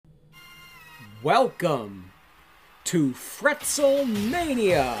Welcome to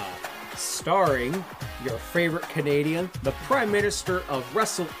Fretzelmania, starring your favorite Canadian, the Prime Minister of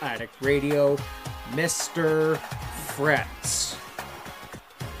Wrestle Addict Radio, Mr. Fretz.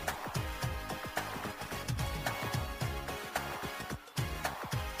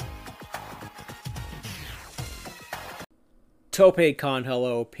 TopeCon,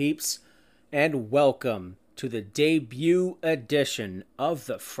 hello peeps, and welcome to the debut edition of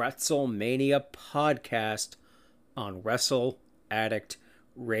the Fretzelmania podcast on Wrestle Addict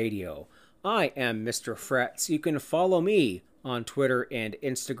Radio. I am Mr. Fretz. You can follow me on Twitter and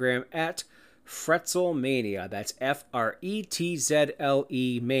Instagram at Fretzelmania. That's F-R-E-T-Z-L-E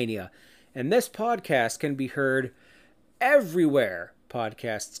Mania. And this podcast can be heard everywhere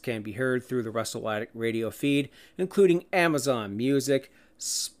podcasts can be heard through the Wrestle Addict Radio feed, including Amazon Music,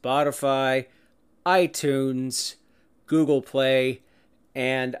 Spotify, iTunes, Google Play,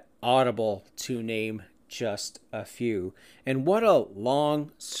 and Audible, to name just a few. And what a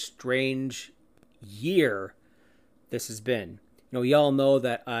long, strange year this has been. You know, y'all know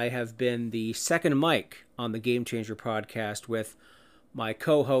that I have been the second mic on the Game Changer podcast with my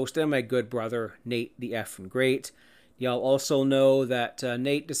co-host and my good brother, Nate the Effin' Great. Y'all also know that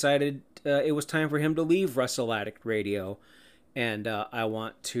Nate decided it was time for him to leave Wrestle Addict Radio. And I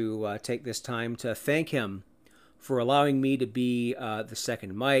want to take this time to thank him for allowing me to be the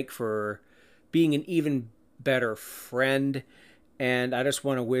second mic, for being an even better friend. And I just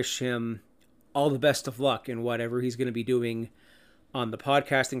want to wish him all the best of luck in whatever he's going to be doing on the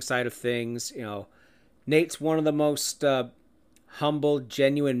podcasting side of things. You know, Nate's one of the most humble,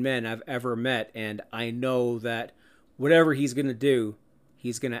 genuine men I've ever met. And I know that whatever he's going to do,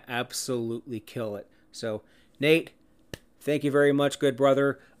 he's going to absolutely kill it. So, Nate, thank you very much, good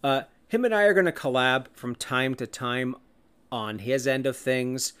brother. Him and I are going to collab from time to time on his end of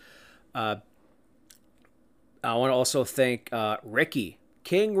things. I want to also thank Ricky,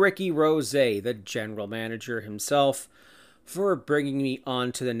 King Ricky Rose, the general manager himself, for bringing me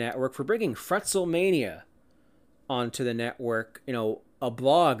onto the network, for bringing Fretzelmania onto the network. You know, a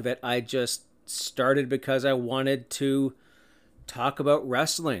blog that I just started because I wanted to talk about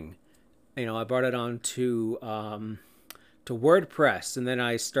wrestling. You know, I brought it on to WordPress, and then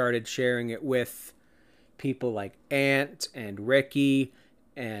I started sharing it with people like Ant and Ricky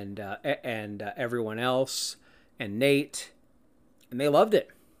and everyone else and Nate, and they loved it.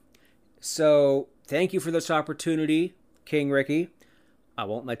 So thank you for this opportunity, King Ricky. I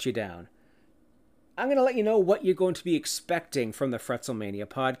won't let you down. I'm going to let you know what you're going to be expecting from the Fretzelmania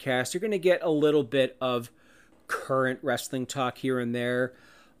podcast. You're going to get a little bit of current wrestling talk here and there.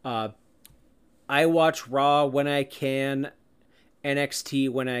 I watch Raw when I can, NXT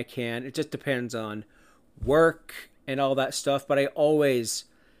when I can. It just depends on work and all that stuff, but I always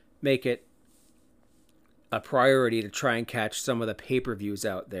make it a priority to try and catch some of the pay-per-views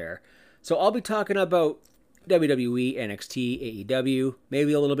out there. So I'll be talking about WWE, NXT, AEW,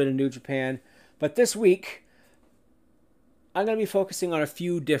 maybe a little bit of New Japan. But this week, I'm going to be focusing on a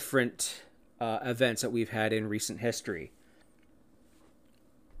few different events that we've had in recent history.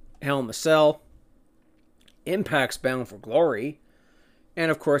 Hell in a Cell, Impact's Bound for Glory, and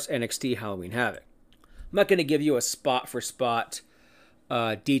of course NXT Halloween Havoc. I'm not going to give you a spot-for-spot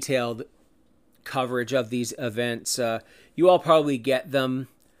detailed coverage of these events. You all probably get them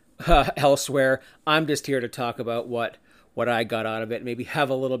elsewhere. I'm just here to talk about what I got out of it, maybe have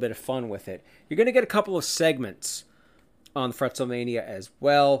a little bit of fun with it. You're going to get a couple of segments on Fretzelmania as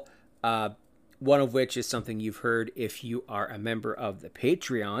well, one of which is something you've heard if you are a member of the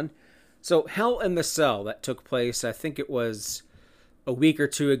Patreon. So Hell in the Cell, that took place, I think it was a week or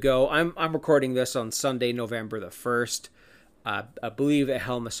two ago. I'm recording this on Sunday, November the 1st. I believe that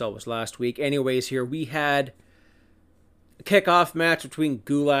Hell in the Cell was last week. Anyways, here we had kickoff match between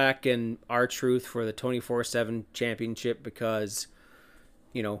Gulak and R-Truth for the 24/7 championship because,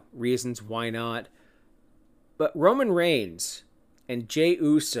 you know, reasons why not. But Roman Reigns and Jey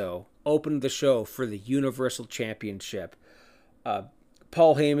Uso opened the show for the Universal Championship.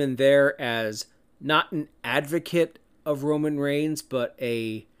 Paul Heyman there as not an advocate of Roman Reigns, but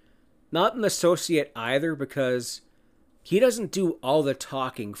not an associate either, because he doesn't do all the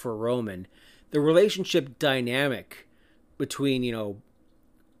talking for Roman. The relationship dynamic between, you know,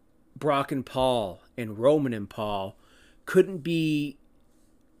 Brock and Paul and Roman and Paul couldn't be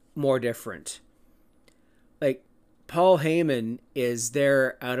more different. Like, Paul Heyman is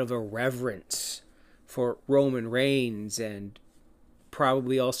there out of a reverence for Roman Reigns and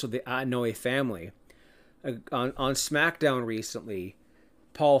probably also the Anoa'i family. On SmackDown recently,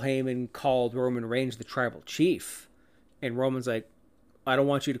 Paul Heyman called Roman Reigns the Tribal Chief. And Roman's like, I don't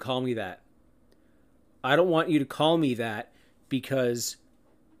want you to call me that. I don't want you to call me that because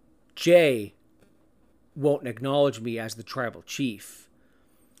Jay won't acknowledge me as the tribal chief.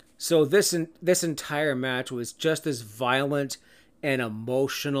 So this entire match was just as violent and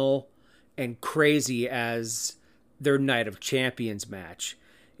emotional and crazy as their Night of Champions match.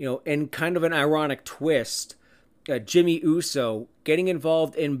 You know, and kind of an ironic twist, Jimmy Uso getting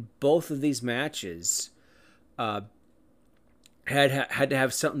involved in both of these matches had to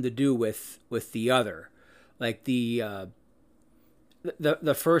have something to do with the other. Like the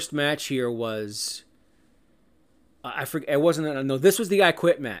first match here was, I forget, it wasn't, no, this was the I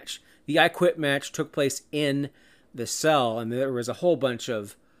Quit match. The I Quit match took place in the cell, and there was a whole bunch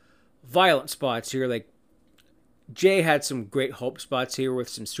of violent spots here. Like, Jay had some great hope spots here with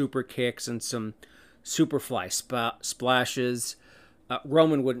some super kicks and some superfly splashes.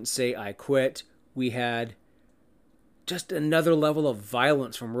 Roman wouldn't say I quit. We had just another level of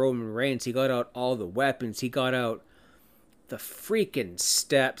violence from Roman Reigns. He got out all the weapons. He got out the freaking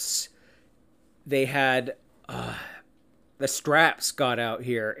steps. They had the straps got out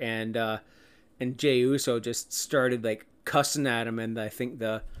here, and Jey Uso just started like cussing at him, and I think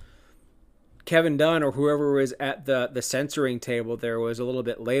the Kevin Dunn or whoever was at the censoring table there was a little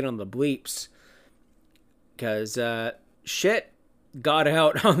bit late on the bleeps because shit got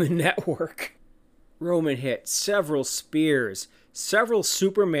out on the network. Roman hit several spears, several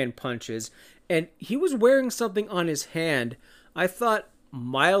Superman punches, and he was wearing something on his hand I thought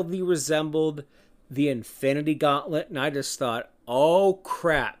mildly resembled the Infinity Gauntlet, and I just thought, oh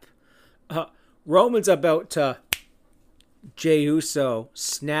crap, Roman's about to Jey Uso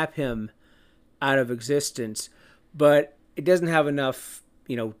snap him out of existence, but it doesn't have enough,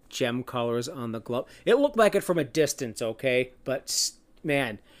 gem colors on the glove. It looked like it from a distance, okay, but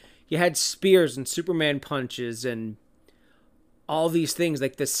man, you had spears and Superman punches and all these things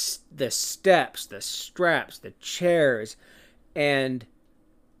like the steps, the straps, the chairs, and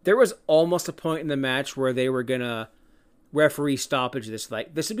there was almost a point in the match where they were gonna referee stoppage this.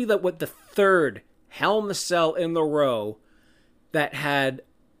 Like, this would be like what the third Hell in the Cell in the row that had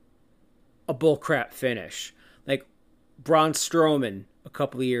a bullcrap finish. Like Braun Strowman a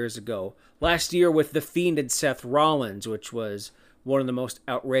couple of years ago. Last year with The Fiend and Seth Rollins, which was one of the most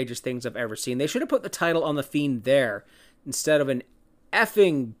outrageous things I've ever seen. They should have put the title on The Fiend there instead of an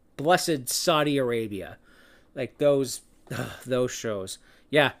effing blessed Saudi Arabia. Like those shows.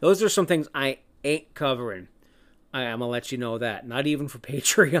 Yeah, those are some things I ain't covering. I'm going to let you know that. Not even for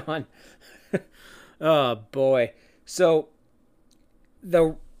Patreon. Oh, boy. So,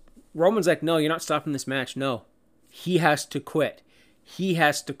 the Roman's like, no, you're not stopping this match. No. He has to quit. He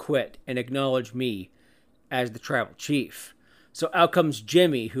has to quit and acknowledge me as the tribal chief. So out comes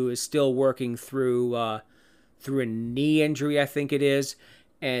Jimmy, who is still working through a knee injury, I think it is.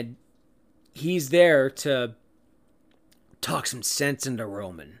 And he's there to talk some sense into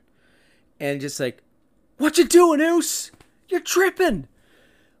Roman. And just like, what you doing, Oos? You're tripping.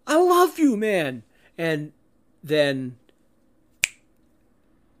 I love you, man. And then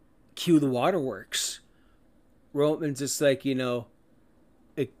cue the waterworks. Roman's just like,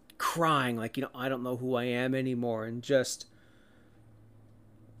 crying, like, I don't know who I am anymore. And just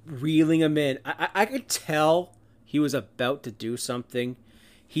reeling him in. I could tell he was about to do something.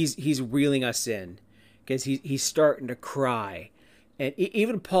 He's reeling us in because he's starting to cry. And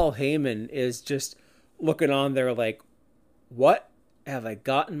even Paul Heyman is just looking on there like, what have I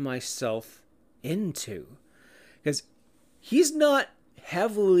gotten myself into? Because he's not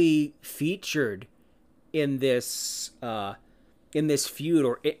heavily featured in this feud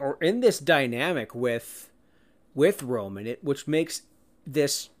or in this dynamic with Roman, which makes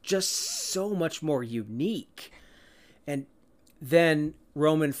this just so much more unique. And then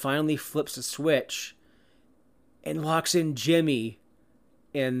Roman finally flips a switch and locks in Jimmy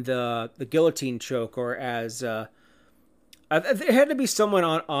in the guillotine choke, or as there had to be someone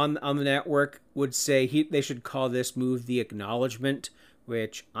on the network would say they should call this move the acknowledgement,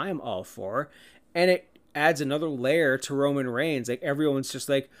 which I'm all for. And it adds another layer to Roman Reigns. Like, everyone's just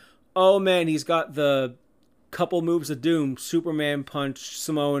like, oh man, he's got the couple moves of doom, Superman punch,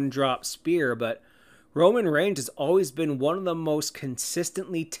 Samoan drop, spear, but Roman Reigns has always been one of the most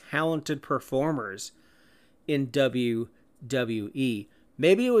consistently talented performers in WWE.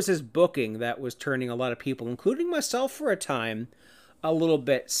 Maybe it was his booking that was turning a lot of people, including myself for a time, a little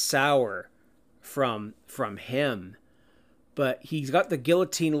bit sour from him. But he's got the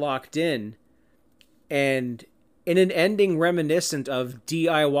guillotine locked in, and in an ending reminiscent of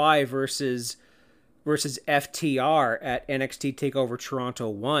DIY versus FTR at NXT TakeOver Toronto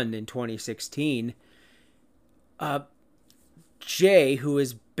 1 in 2016, Jay, who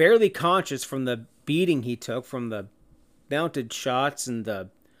is barely conscious from the beating he took from the mounted shots and the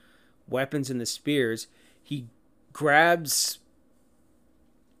weapons and the spears, he grabs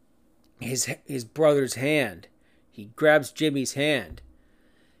his brother's hand. He grabs Jimmy's hand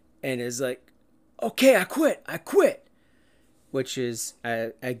and is like, "Okay, I quit." Which is,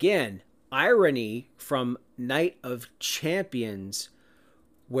 again, irony from Night of Champions,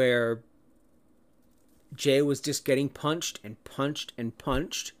 where Jay was just getting punched and punched and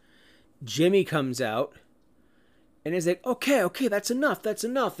punched. Jimmy comes out and is like, okay, that's enough.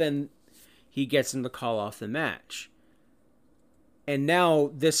 And he gets him to call off the match. And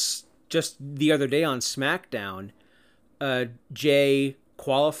now this, just the other day on SmackDown, Jay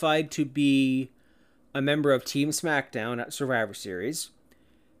qualified to be a member of Team SmackDown at Survivor Series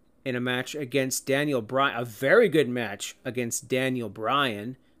in a match against Daniel Bryan, a very good match against Daniel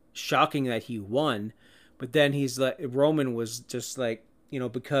Bryan. Shocking that he won, but then he's like, Roman was just like,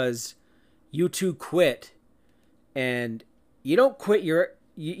 because you two quit, and you don't quit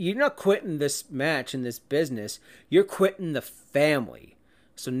you're not quitting this match in this business, you're quitting the family.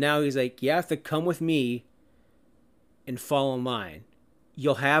 So now he's like, you have to come with me and fall in line.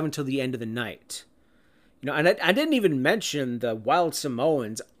 You'll have until the end of the night. And I didn't even mention the Wild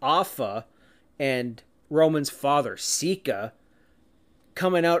Samoans, Afa, and Roman's father, Sika,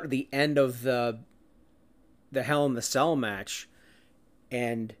 coming out at the end of the Hell in the Cell match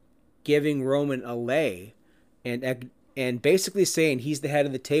and giving Roman a lay and basically saying he's the head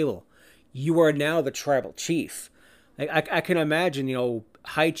of the table. You are now the tribal chief. I can imagine,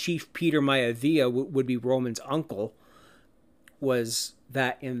 High Chief Peter Maivia would be Roman's uncle, was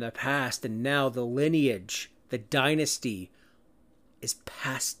that in the past, and now the lineage, the dynasty is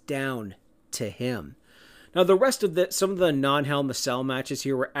passed down to him. Now, the rest of some of the non-Hell in the Cell matches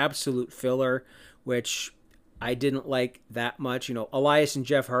here were absolute filler, which I didn't like that much. Elias and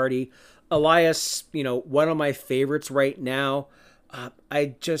Jeff Hardy. Elias, one of my favorites right now.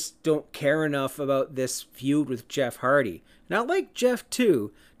 I just don't care enough about this feud with Jeff Hardy. And I like Jeff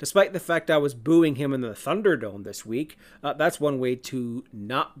too, despite the fact I was booing him in the Thunderdome this week. That's one way to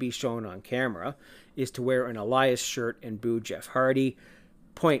not be shown on camera, is to wear an Elias shirt and boo Jeff Hardy.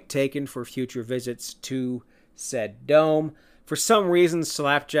 Point taken for future visits to said dome. For some reason,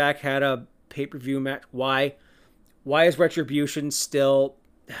 Slapjack had a pay-per-view match. Why? Why is Retribution still...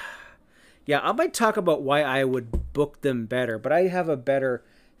 Yeah, I might talk about why I would book them better, but I have a better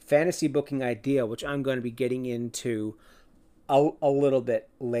fantasy booking idea, which I'm going to be getting into a little bit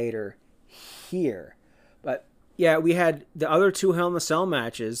later here. But yeah, we had the other two Hell in the Cell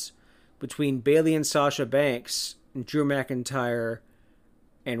matches between Bayley and Sasha Banks and Drew McIntyre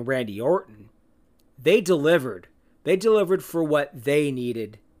and Randy Orton. They delivered. They delivered for what they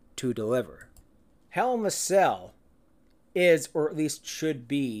needed to deliver. Hell in the Cell is, or at least should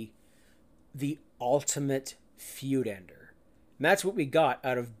be, the ultimate feud ender. And that's what we got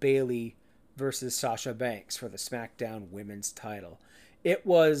out of Bayley versus Sasha Banks for the SmackDown Women's title. It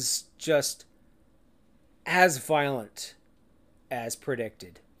was just as violent as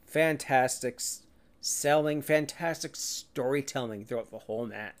predicted. Fantastic selling, fantastic storytelling throughout the whole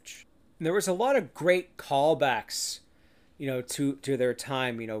match. And there was a lot of great callbacks, to their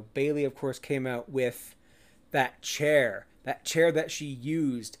time. Bayley, of course, came out with that chair that she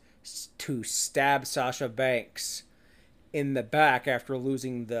used to stab Sasha Banks in the back after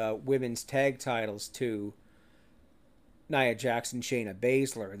losing the women's tag titles to Nia Jax and Shayna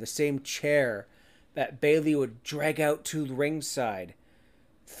Baszler. The same chair that Bayley would drag out to the ringside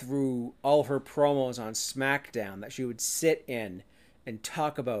through all her promos on SmackDown, that she would sit in and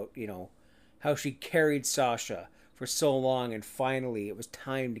talk about, how she carried Sasha for so long and finally it was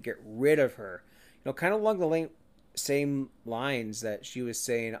time to get rid of her. Kind of along the same lines that she was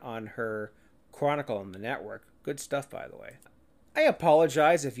saying on her Chronicle on the network. Good stuff, by the way. I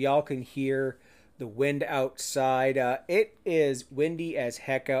apologize if y'all can hear the wind outside. It is windy as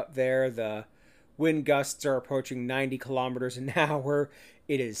heck out there. The wind gusts are approaching 90 kilometers an hour.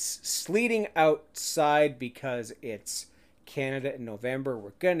 It is sleeting outside because it's Canada in November.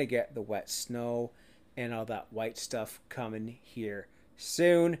 We're going to get the wet snow and all that white stuff coming here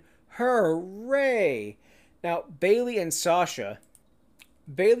soon. Hooray! Now, Bayley and Sasha.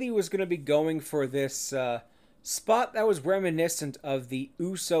 Bayley was going to be going for this spot that was reminiscent of the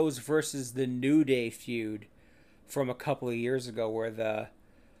Usos versus the New Day feud from a couple of years ago, where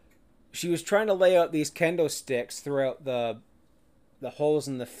she was trying to lay out these kendo sticks throughout the holes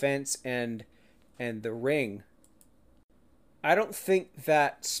in the fence and the ring. I don't think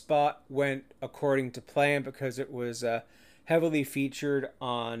that spot went according to plan because it was heavily featured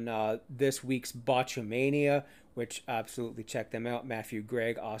on this week's Botchamania, which absolutely check them out. Matthew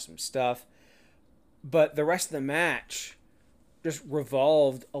Gregg, awesome stuff. But the rest of the match just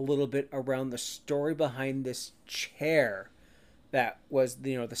revolved a little bit around the story behind this chair that was,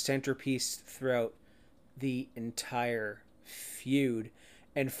 the centerpiece throughout the entire feud.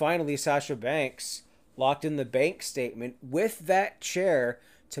 And finally, Sasha Banks locked in the bank statement with that chair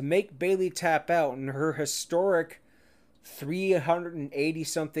to make Bayley tap out, and her historic 380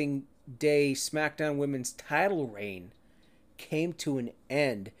 something day SmackDown Women's title reign came to an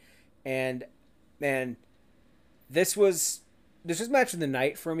end. And man, this was match of the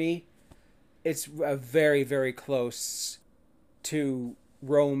night for me. It's a very, very close to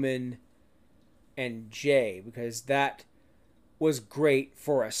Roman and Jay, because that was great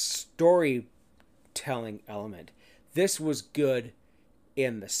for a storytelling element. This was good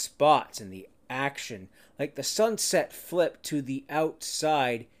in the spots and the action. Like the sunset flip to the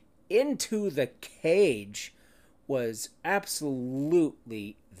outside into the cage was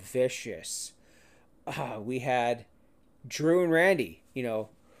absolutely vicious. We had Drew and Randy.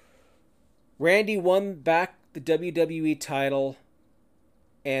 Randy won back the WWE title,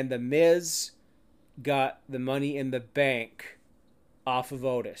 and The Miz got the Money in the Bank off of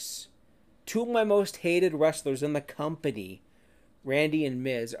Otis. Two of my most hated wrestlers in the company, Randy and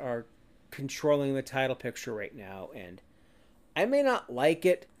Miz, are controlling the title picture right now, and I may not like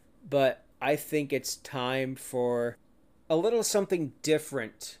it, but I think it's time for a little something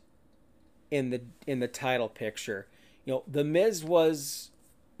different in the title picture. The Miz was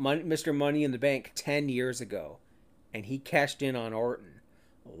Mr. Money in the Bank 10 years ago, and he cashed in on Orton.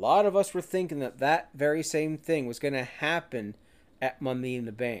 A lot of us were thinking that very same thing was going to happen at Money in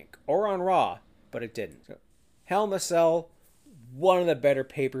the Bank or on Raw, but it didn't. So, Hell in a Cell, one of the better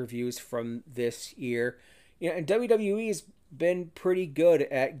pay-per-views from this year. And WWE's been pretty good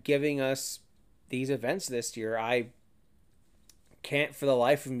at giving us these events this year. I can't for the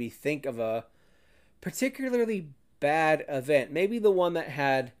life of me think of a particularly bad event. Maybe the one that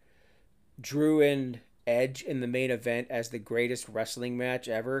had Drew and Edge in the main event as the greatest wrestling match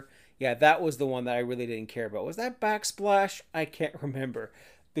ever. Yeah, that was the one that I really didn't care about. Was that Backsplash? I can't remember,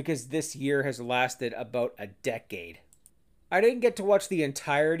 because this year has lasted about a decade. I didn't get to watch the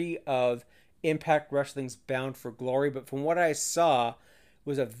entirety of Impact Wrestling's Bound for Glory, but from what I saw, it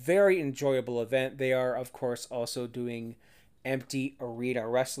was a very enjoyable event. They are, of course, also doing empty arena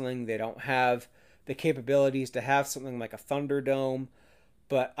wrestling. They don't have the capabilities to have something like a Thunderdome,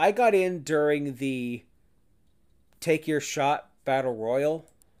 but I got in during the Take Your Shot Battle Royal,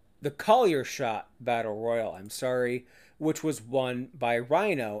 the Call Your Shot Battle Royal, which was won by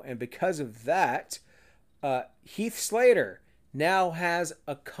Rhino, and because of that, Heath Slater now has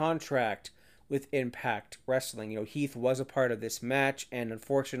a contract with Impact Wrestling. Heath was a part of this match, and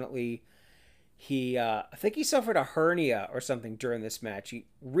unfortunately, I think he suffered a hernia or something during this match. He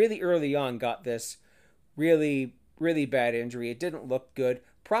really early on got this really, really bad injury. It didn't look good.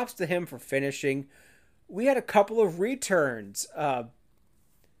 Props to him for finishing. We had a couple of returns.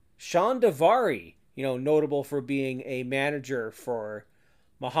 Sean Daivari, notable for being a manager for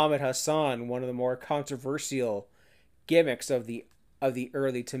Muhammad Hassan, one of the more controversial gimmicks of the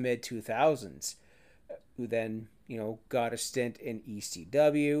early to mid 2000s, who then, got a stint in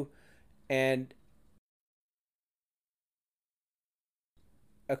ECW and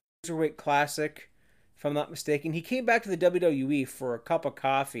a Cruiserweight Classic, if I'm not mistaken. He came back to the WWE for a cup of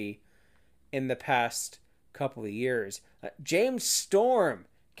coffee in the past couple of years. James Storm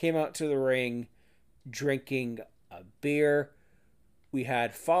came out to the ring drinking a beer. We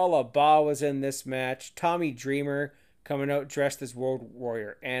had Fallah Bahh was in this match. Tommy Dreamer coming out dressed as World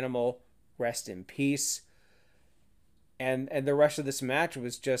Warrior Animal. Rest in peace. And the rest of this match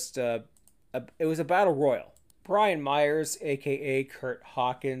was just it was a battle royal. Brian Myers, a.k.a. Kurt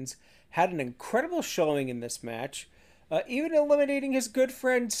Hawkins, had an incredible showing in this match, even eliminating his good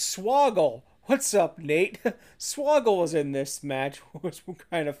friend Swoggle. What's up, Nate? Swoggle was in this match, which was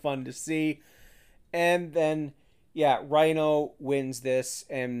kind of fun to see. And then, yeah, Rhino wins this,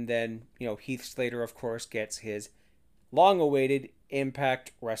 and then, Heath Slater, of course, gets his long-awaited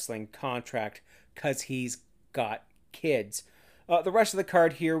Impact Wrestling contract because he's got kids. The rest of the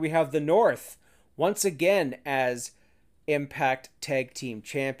card here, we have the North, once again as Impact Tag Team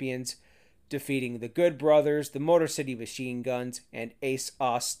Champions, defeating the Good Brothers, the Motor City Machine Guns, and Ace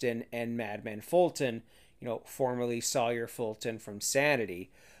Austin and Madman Fulton, formerly Sawyer Fulton from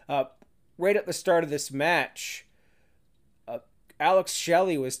Sanity. Right at the start of this match, Alex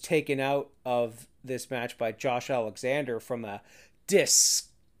Shelley was taken out of this match by Josh Alexander from a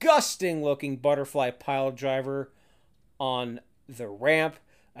disgusting looking butterfly pile driver on the ramp.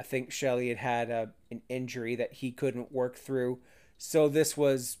 I think Shelley had an injury that he couldn't work through, so this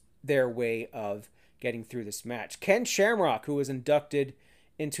was their way of getting through this match. Ken Shamrock, who was inducted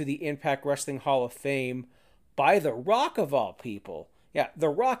into the Impact Wrestling Hall of Fame by The Rock of all people. Yeah, The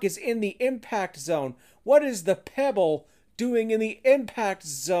Rock is in the Impact Zone. What is the Pebble doing in the Impact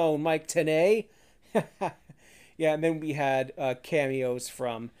Zone, Mike Tenay? Yeah, and then we had cameos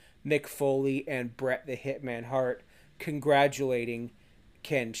from Mick Foley and Bret the Hitman Hart congratulating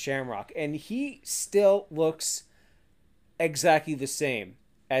Ken Shamrock. And he still looks exactly the same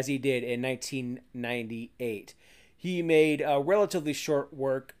as he did in 1998. He made a relatively short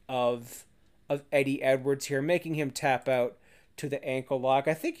work of Eddie Edwards here, making him tap out to the ankle lock.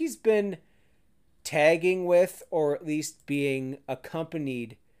 I think he's been tagging with, or at least being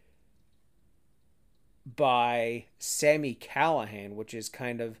accompanied by Sami Callihan, which is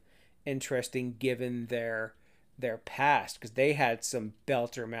kind of interesting given their past, because they had some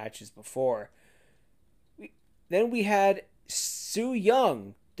belter matches before. Then we had Su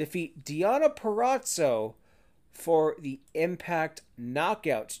Yung defeat Deonna Purrazzo for the Impact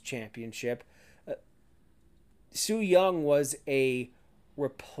Knockouts Championship. Su Yung was a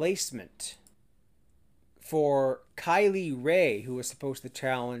replacement for Kylie Rae, who was supposed to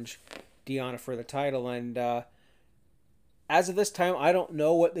challenge Deonna for the title. And as of this time, I don't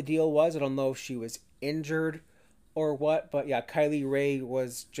know what the deal was. I don't know if she was injured or what. But yeah, Kylie Rae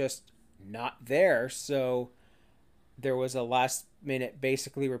was just not there. So there was a last minute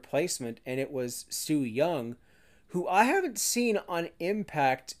basically replacement. And it was Su Yung, who I haven't seen on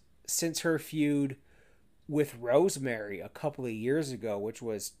Impact since her feud with Rosemary a couple of years ago,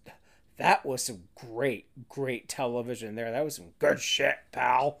 that was some great television there. That was some good shit,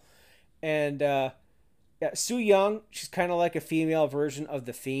 pal. And yeah, Su Yung, she's kind of like a female version of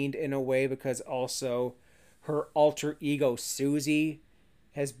The Fiend in a way, because also her alter ego Susie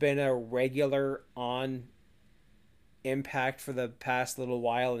has been a regular on Impact for the past little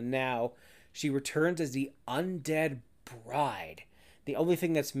while, and now she returns as the Undead Bride. The only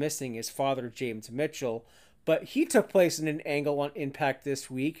thing that's missing is Father James Mitchell, but he took place in an angle on Impact this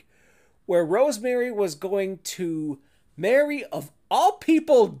week where Rosemary was going to marry, of all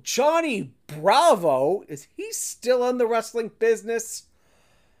people, Johnny Bravo. Is he still in the wrestling business?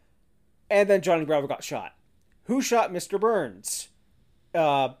 And then Johnny Bravo got shot. Who shot Mr. Burns?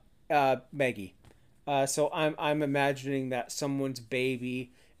 Maggie. So I'm imagining that someone's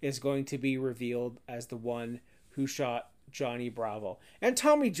baby is going to be revealed as the one who shot Johnny Bravo. And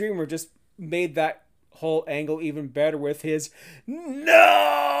Tommy Dreamer just made that whole angle even better with his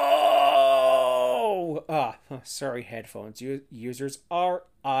no! Sorry, headphones users.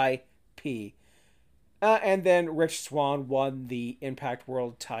 R.I.P. And then Rich Swann won the Impact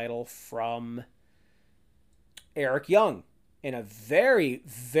World title from Eric Young in a very,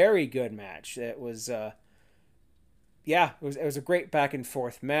 very good match. It was, it was a great back and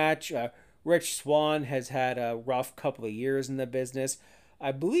forth match. Rich Swann has had a rough couple of years in the business.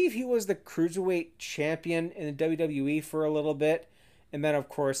 I believe he was the Cruiserweight champion in the WWE for a little bit. And then, of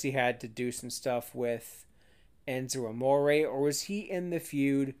course, he had to do some stuff with Enzo Amore. Or was he in the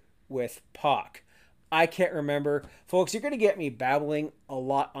feud with Pac? I can't remember. Folks, you're going to get me babbling a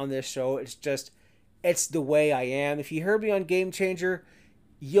lot on this show. It's the way I am. If you heard me on Game Changer,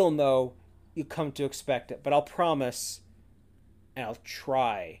 you'll know. You come to expect it. But I'll promise, and I'll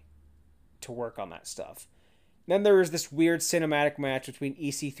try to work on that stuff. Then there was this weird cinematic match between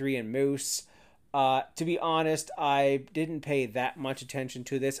EC3 and Moose. To be honest, I didn't pay that much attention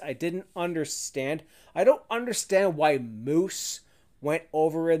to this. I don't understand why Moose went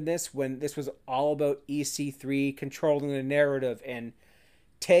over in this when this was all about EC3 controlling the narrative and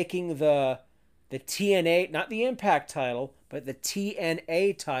taking the TNA, not the Impact title, but the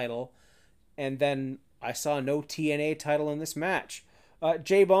TNA title. And then I saw no TNA title in this match.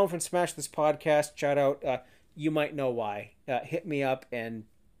 Jay Bone from Smash This Podcast, shout out. You might know why. Hit me up and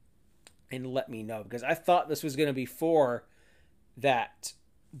let me know, because I thought this was going to be for that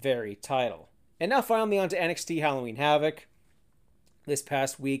very title. And now finally on to NXT Halloween Havoc. This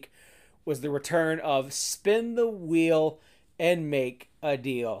past week was the return of Spin the Wheel and Make a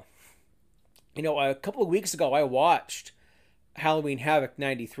Deal. You know, a couple of weeks ago I watched Halloween Havoc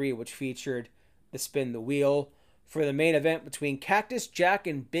 93, which featured the Spin the Wheel for the main event between Cactus Jack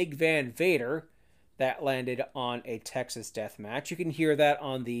and Big Van Vader. That landed on a Texas Death Match. You can hear that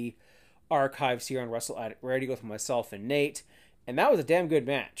on the archives here on Wrestle Addict Radio with myself and Nate. And that was a damn good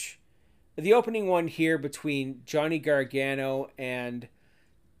match. The opening one here between Johnny Gargano and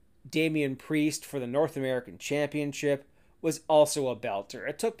Damian Priest for the North American Championship was also a belter.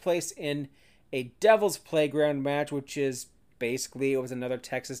 It took place in a Devil's Playground match, which is basically, it was another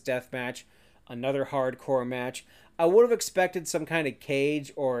Texas Death Match, another hardcore match. I would have expected some kind of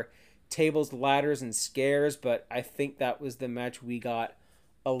cage or tables, ladders, and scares, but I think that was the match we got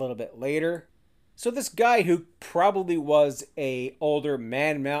a little bit later. So this guy who probably was a older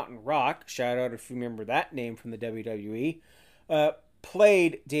Man Mountain Rock, shout out if you remember that name from the WWE,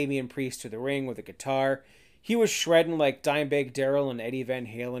 played Damian Priest to the ring with a guitar. He was shredding like Dimebag Darrell and Eddie Van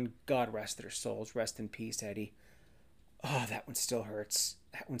Halen. God rest their souls. Rest in peace, Eddie. Oh, that one still hurts.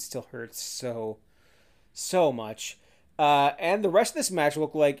 That one still hurts so much. And the rest of this match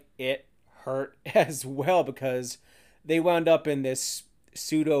looked like it hurt as well because they wound up in this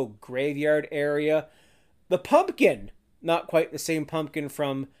pseudo graveyard area. The pumpkin, not quite the same pumpkin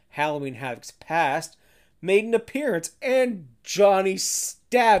from Halloween Havoc's past, made an appearance and Johnny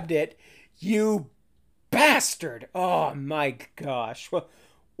stabbed it. You bastard! Oh my gosh.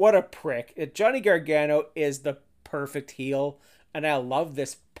 What a prick. Johnny Gargano is the perfect heel, and I love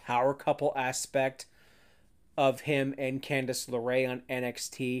this power couple aspect of him and Candice LeRae on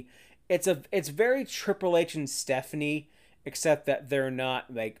NXT. It's very Triple H and Stephanie, except that they're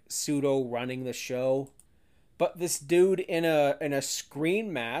not like pseudo running the show. But this dude in a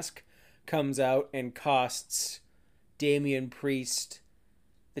screen mask comes out and costs Damian Priest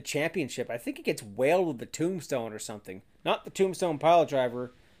the championship. I think he gets whaled with the tombstone or something. Not the tombstone pile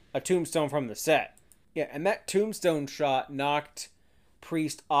driver, a tombstone from the set. Yeah, and that tombstone shot knocked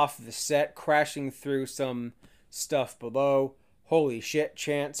Priest off the set, crashing through some stuff below. Holy shit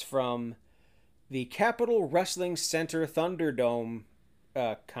chants from the Capitol Wrestling Center Thunderdome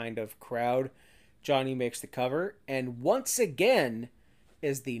kind of crowd. Johnny makes the cover, and once again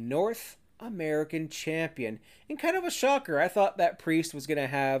is the North American champion. And kind of a shocker. I thought that Priest was going to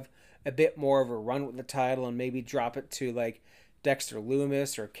have a bit more of a run with the title and maybe drop it to like Dexter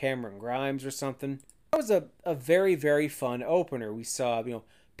Lumis or Cameron Grimes or something. That was a very, very fun opener. We saw,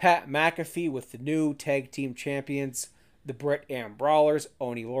 Pat McAfee with the new tag team champions, the Brit Am Brawlers,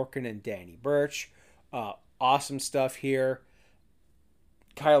 Oney Lorcan and Danny Burch. Awesome stuff here.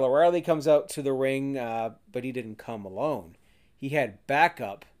 Kyle O'Reilly comes out to the ring, but he didn't come alone. He had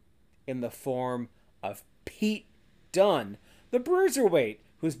backup in the form of Pete Dunne, the Bruiserweight,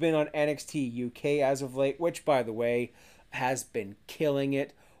 who's been on NXT UK as of late, which, by the way, has been killing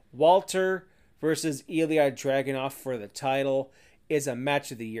it. Walter versus Ilya Dragunov for the title is a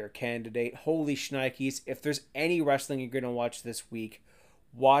match of the year candidate. Holy shnikes. If there's any wrestling you're going to watch this week,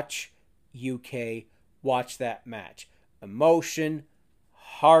 watch UK. Watch that match. Emotion,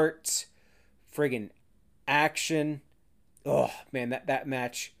 heart, friggin' action. Oh, man, that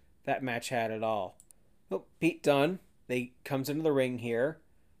match had it all. Well, Pete Dunne, they comes into the ring here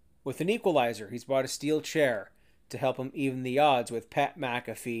with an equalizer. He's bought a steel chair to help him even the odds with Pat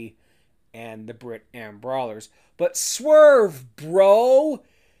McAfee and the Brit Am Brawlers. But swerve, bro!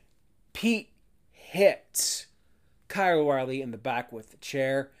 Pete hits Kyle O'Reilly in the back with the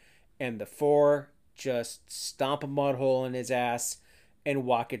chair, and the four just stomp a mud hole in his ass and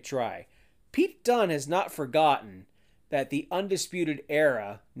walk it dry. Pete Dunne has not forgotten that the Undisputed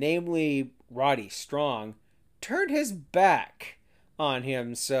Era, namely Roddy Strong, turned his back on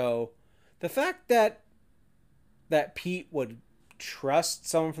him. So the fact that Pete would trust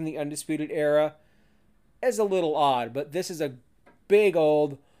someone from the Undisputed Era is a little odd, but this is a big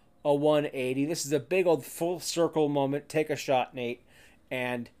old 180. This is a big old full circle moment. Take a shot, Nate.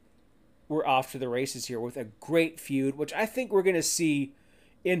 And we're off to the races here with a great feud, which I think we're going to see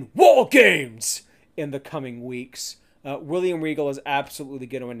in War Games in the coming weeks. William Regal is absolutely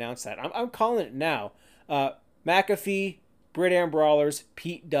going to announce that. I'm calling it now. McAfee, Brit Am Brawlers,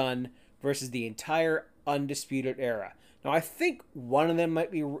 Pete Dunne versus the entire Undisputed Era. Now, I think one of them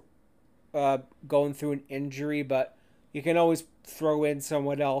might be going through an injury, but you can always throw in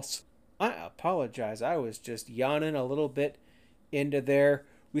someone else. I apologize. I was just yawning a little bit into there.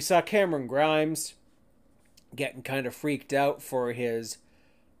 We saw Cameron Grimes getting kind of freaked out for his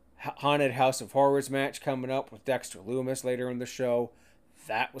Haunted House of Horrors match coming up with Dexter Lumis later in the show.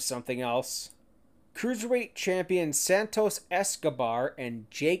 That was something else. Cruiserweight champion Santos Escobar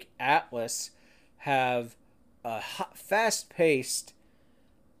and Jake Atlas have a fast-paced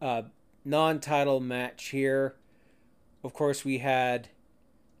non-title match here. Of course, we had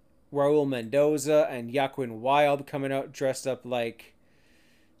Raul Mendoza and Joaquin Wilde coming out dressed up like,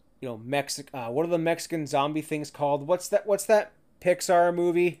 what are the Mexican zombie things called? What's that Pixar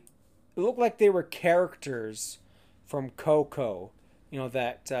movie? It looked like they were characters from Coco.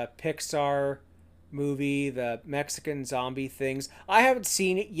 That Pixar movie, the Mexican zombie things. I haven't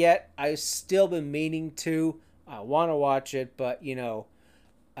seen it yet. I've still been meaning to. I want to watch it, but,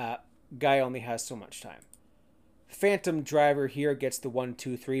 guy only has so much time. Phantom Driver here gets the 1,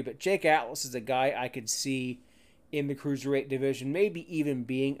 2, 3, but Jake Atlas is a guy I could see in the Cruiserweight division, maybe even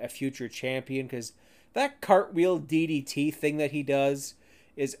being a future champion, because that cartwheel DDT thing that he does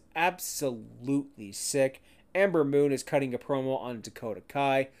is absolutely sick. Ember Moon is cutting a promo on Dakota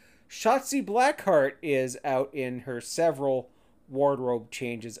Kai. Shotzi Blackheart is out in her several wardrobe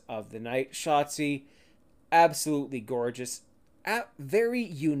changes of the night. Shotzi, absolutely gorgeous. A very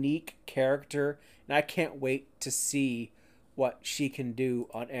unique character, and I can't wait to see what she can do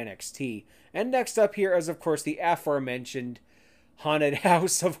on NXT. And next up here is, of course, the aforementioned Haunted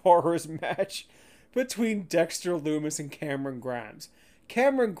House of Horrors match between Dexter Lumis and Cameron Grimes.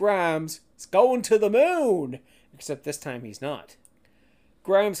 Cameron Grimes is going to the moon, except this time he's not.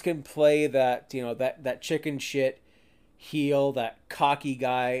 Grimes can play that, that chicken shit heel, that cocky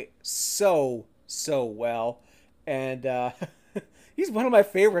guy so well. And he's one of my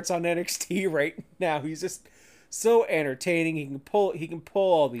favorites on NXT right now. He's just so entertaining. He can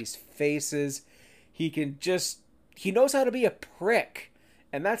pull all these faces. He knows how to be a prick.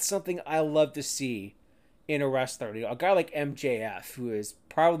 And that's something I love to see in a wrestler. A guy like MJF, who is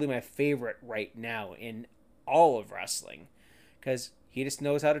probably my favorite right now in all of wrestling, because he just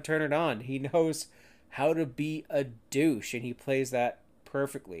knows how to turn it on. He knows how to be a douche, and he plays that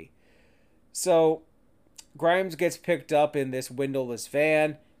perfectly. So Grimes gets picked up in this windowless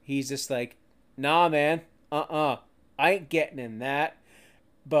van. He's just like, nah, man, I ain't getting in that.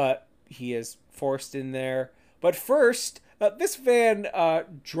 But he is forced in there. But first, this van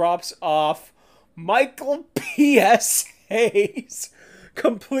drops off Michael P.S. Hayes,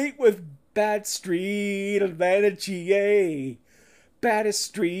 complete with Bad Street Atlanta, GA. Baddest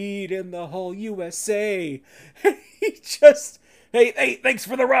street in the whole USA. He just, hey, thanks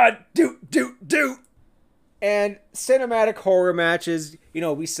for the run. Do. And cinematic horror matches.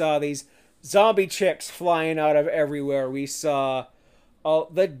 We saw these zombie chicks flying out of everywhere. We saw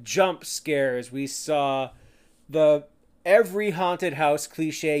the jump scares. We saw every haunted house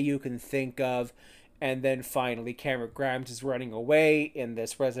cliche you can think of. And then finally, Cameron Grimes is running away in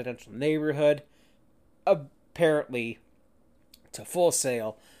this residential neighborhood. Apparently to Full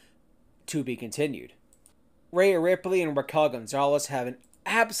Sail, to be continued. Rhea Ripley and Raquel Gonzalez have an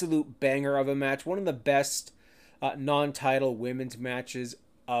absolute banger of a match. One of the best non-title women's matches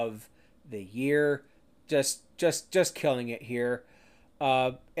of the year. Just killing it here.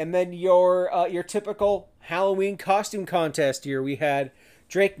 And then your typical Halloween costume contest here. We had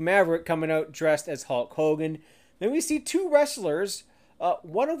Drake Maverick coming out dressed as Hulk Hogan. Then we see two wrestlers,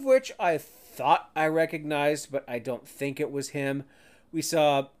 one of which I thought I recognized, but I don't think it was him. We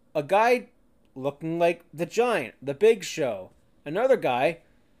saw a guy looking like the Giant, the Big Show. Another guy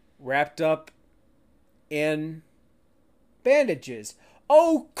wrapped up in bandages.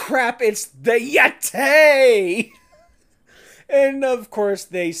 Oh crap, it's the Yeti! And of course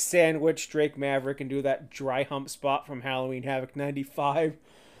they sandwich Drake Maverick and do that dry hump spot from Halloween Havoc 95.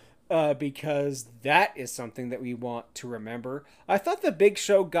 Because that is something that we want to remember. I thought the Big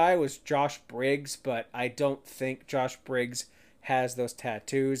Show guy was Josh Briggs, but I don't think Josh Briggs has those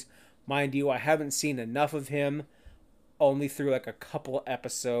tattoos. Mind you, I haven't seen enough of him, only through like a couple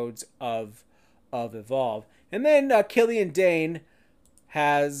episodes of Evolve. And then Killian Dane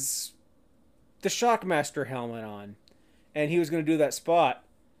has the Shockmaster helmet on, and he was going to do that spot.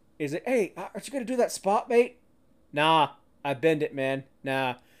 Is it, hey, aren't you going to do that spot, mate? Nah, I bend it, man.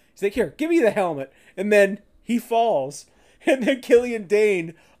 Nah. He's like, here, give me the helmet. And then he falls. And then Killian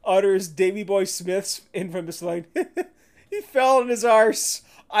Dane utters Davey Boy Smith's infamous line. He fell on his arse.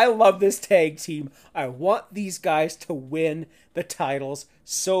 I love this tag team. I want these guys to win the titles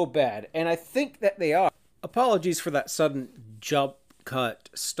so bad. And I think that they are. Apologies for that sudden jump cut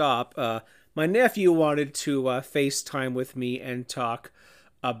stop. My nephew wanted to FaceTime with me and talk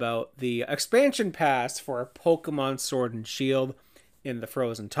about the expansion pass for Pokemon Sword and Shield in the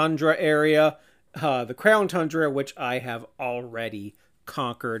Frozen Tundra area, the Crown Tundra, which I have already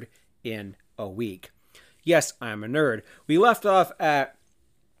conquered in a week. Yes, I'm a nerd. We left off at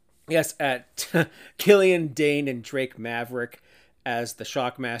Killian Dane and Drake Maverick as the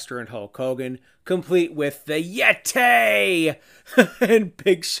Shockmaster and Hulk Hogan, complete with the Yeti and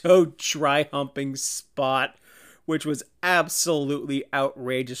Big Show dry humping spot, which was absolutely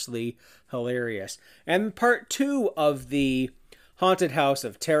outrageously hilarious. And part 2 of the Haunted House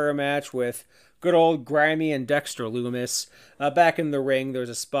of Terror match with good old Grimy and Dexter Lumis. Back in the ring, there's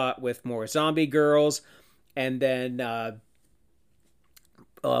a spot with more zombie girls, and then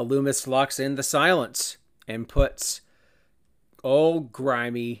Lumis locks in the silence and puts old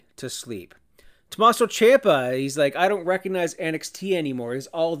Grimy to sleep. Tommaso Ciampa, he's like, I don't recognize NXT anymore. There's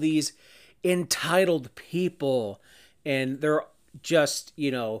all these entitled people, and they're just,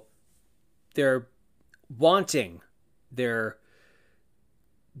 they're wanting They're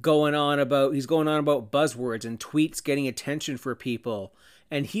going on about buzzwords and tweets getting attention for people.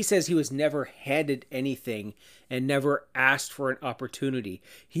 And he says he was never handed anything and never asked for an opportunity.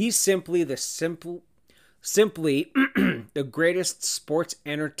 He's simply the greatest sports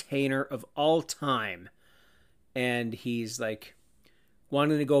entertainer of all time. And he's like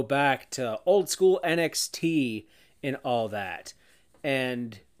wanting to go back to old school NXT and all that.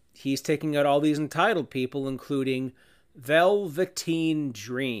 And he's taking out all these entitled people, including Velveteen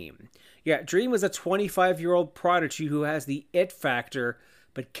Dream. Yeah, Dream is a 25-year-old prodigy who has the it factor,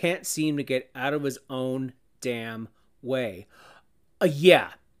 but can't seem to get out of his own damn way.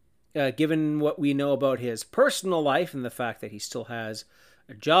 Given what we know about his personal life and the fact that he still has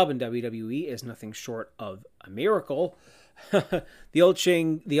a job in WWE is nothing short of a miracle. The old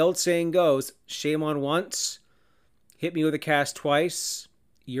saying goes, shame on once, hit me with a cast twice,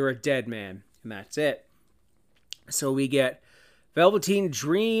 you're a dead man. And that's it. So we get Velveteen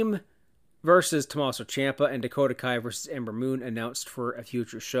Dream versus Tommaso Ciampa and Dakota Kai versus Ember Moon announced for a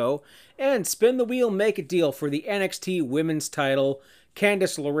future show. And Spin the Wheel, Make a Deal for the NXT Women's title.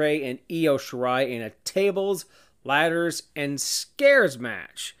 Candice LeRae and Io Shirai in a tables, ladders, and scares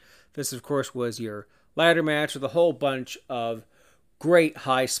match. This, of course, was your ladder match with a whole bunch of great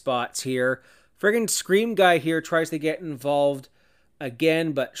high spots here. Friggin' Scream Guy here tries to get involved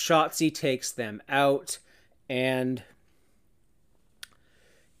again, but Shotzi takes them out. And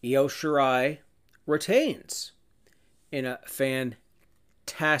Io Shirai retains in a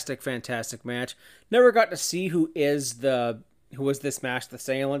fantastic match. Never got to see who was this match's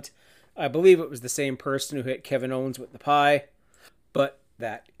assailant. I believe it was the same person who hit Kevin Owens with the pie. But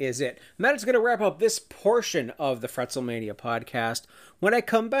that is it. And that is going to wrap up this portion of the Fretzelmania podcast. When I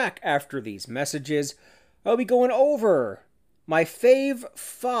come back after these messages, I'll be going over my fave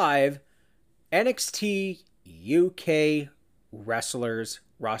 5 NXT UK wrestlers,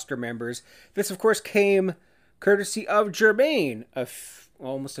 roster members. This, of course, came courtesy of Jermaine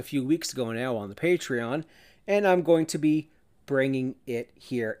almost a few weeks ago now on the Patreon, and I'm going to be bringing it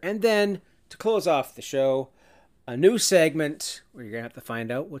here. And then, to close off the show, a new segment where you're going to have to find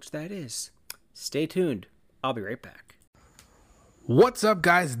out which that is. Stay tuned. I'll be right back. What's up,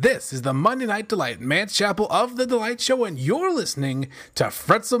 guys? This is the Monday Night Delight, Mance Chapel of The Delight Show, and you're listening to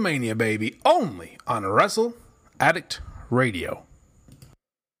Fretzelmania, baby, only on Wrestle Addict Radio.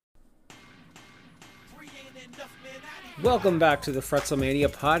 Welcome back to the Fretzelmania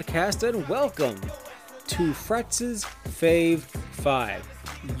podcast, and welcome to Fretz's Fave 5,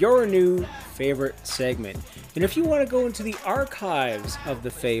 your new favorite segment. And if you want to go into the archives of the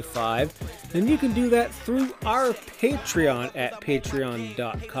Fave 5, then you can do that through our Patreon at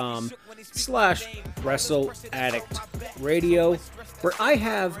patreon.com/WrestleAddictRadio, where I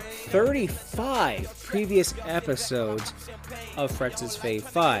have 35 previous episodes of Fretz's Fave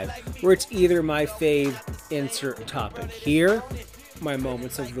 5, where it's either my fave insert topic here, my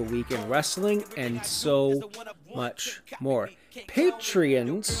moments of the week in wrestling, and so much more.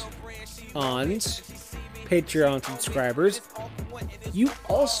 Patreon subscribers, you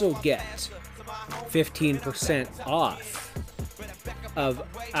also get 15% off of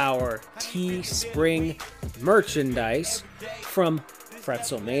our Teespring merchandise from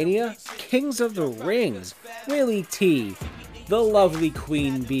Fretzelmania, Kings of the Rings, Willie T, the lovely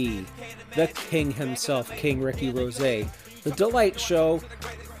Queen Bee, the King himself, King Ricky Rose, The Delight Show,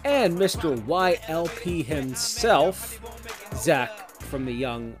 and Mr. YLP himself, Zach from the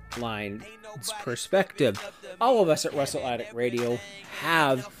Young Lion's Perspective. All of us at Wrestle Addict Radio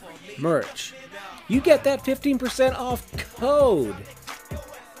have merch. You get that 15% off code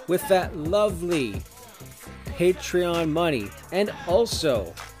with that lovely Patreon money. And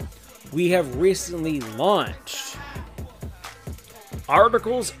also, we have recently launched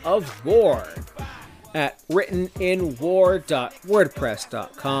Articles of War at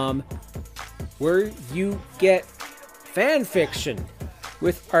writteninwar.wordpress.com, where you get fan fiction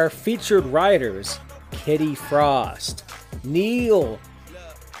with our featured writers, Kitty Frost, Neil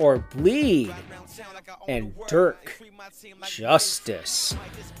or Bleed, and Dirk Justice.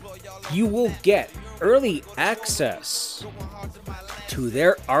 You will get early access to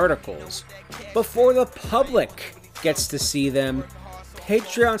their articles before the public gets to see them.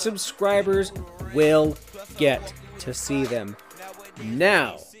 Patreon subscribers will get to see them.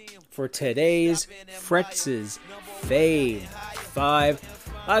 Now, for today's Fretz's Fave 5,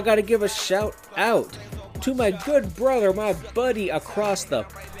 I gotta give a shout out to my good brother, my buddy across the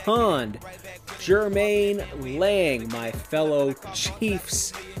pond, Jermaine Lang, my fellow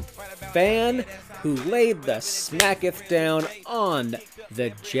Chiefs fan, who laid the smacketh down on the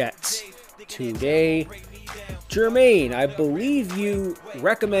Jets today. Jermaine, I believe you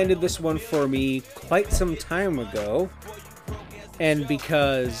recommended this one for me quite some time ago. And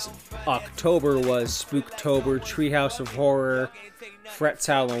because October was Spooktober, Treehouse of Horror, Fret's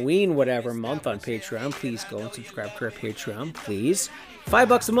Halloween, whatever month on Patreon, please go and subscribe to our Patreon, please.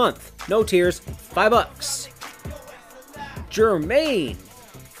 $5 a month. No tears. $5. Jermaine,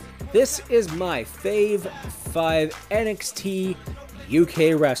 this is my Fave 5 NXT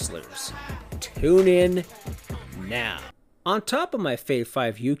UK wrestlers. Tune in now. On top of my Fave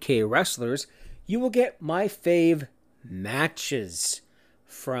 5 UK wrestlers, you will get my fave matches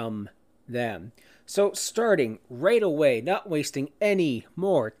from them. So starting right away, not wasting any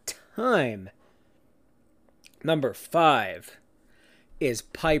more time, number 5 is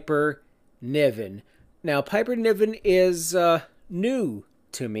Piper Niven. Now, Piper Niven is new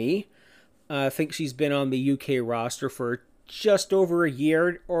to me. I think she's been on the UK roster for just over a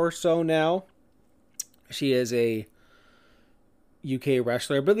year or so now. She is a UK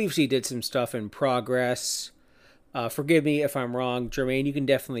wrestler. I believe she did some stuff in Progress. Forgive me if I'm wrong, Jermaine. You can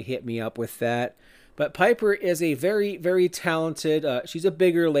definitely hit me up with that. But Piper is a very, very talented. She's a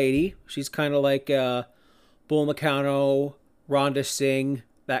bigger lady. She's kind of like Bull Nakano, Rhonda Singh,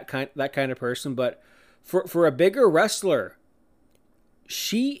 that kind of person. But for a bigger wrestler,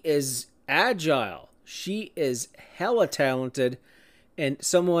 she is agile. She is hella talented, and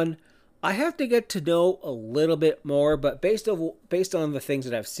someone I have to get to know a little bit more. But based on the things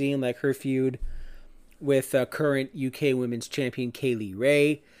that I've seen, like her feud with current UK Women's Champion Kaylee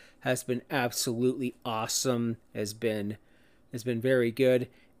Ray, has been absolutely awesome. Has been very good.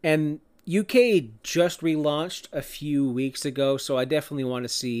 And UK just relaunched a few weeks ago, so I definitely want to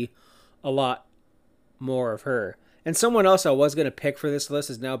see a lot more of her. And someone else I was going to pick for this list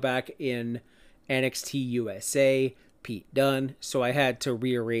is now back in NXT USA, Pete Dunne, so I had to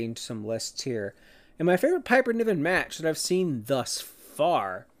rearrange some lists here. And my favorite Piper Niven match that I've seen thus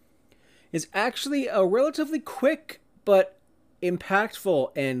far is actually a relatively quick but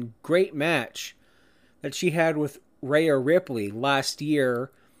impactful and great match that she had with Rhea Ripley last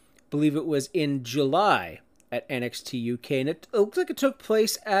year. I believe it was in July at NXT UK, and it looks like it took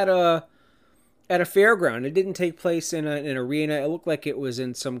place at a fairground. It didn't take place in an arena. It looked like it was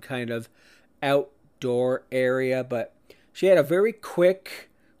in some kind of outdoor area, but she had a very quick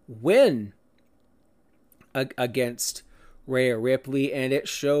win against Rhea Ripley, and it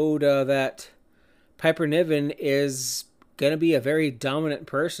showed that Piper Niven is going to be a very dominant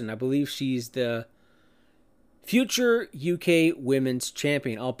person. I believe she's the future UK Women's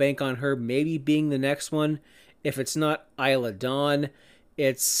Champion. I'll bank on her maybe being the next one. If it's not Isla Dawn,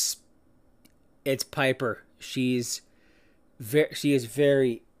 it's Piper. She is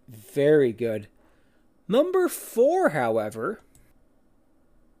very, very good. Number 4, however,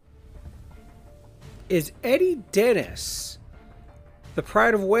 is Eddie Dennis, the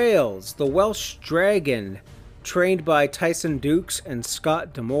Pride of Wales, the Welsh Dragon, trained by Tyson Dukes and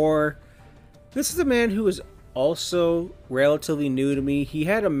Scott D'Amore. This is a man who is also relatively new to me. He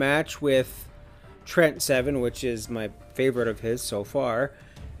had a match with Trent Seven, which is my favorite of his so far,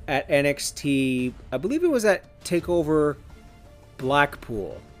 at NXT. I believe it was at TakeOver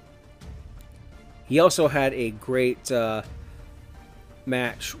Blackpool. He also had a great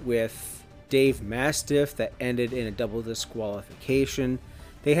match with Dave Mastiff that ended in a double disqualification.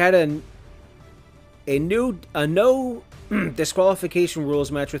 They had a no disqualification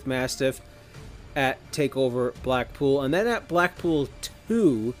rules match with Mastiff at TakeOver Blackpool, and then at Blackpool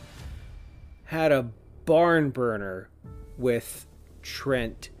 2 had a barn burner with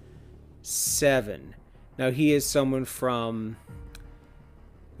Trent Seven. Now he is someone from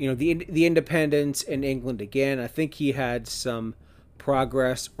the independents in England again. I think he had some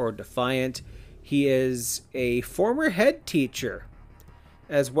Progress or Defiant. He is a former head teacher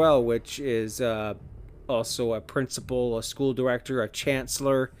as well, which is also a principal, a school director, a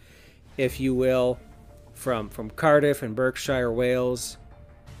chancellor, if you will, from Cardiff and Berkshire, Wales.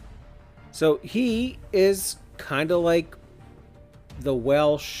 So he is kind of like the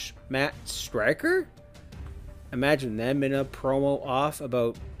Welsh Matt Striker. Imagine them in a promo off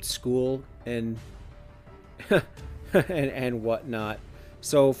about school and and whatnot.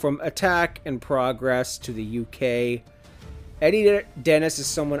 So from Attack and Progress to the UK, Eddie Dennis is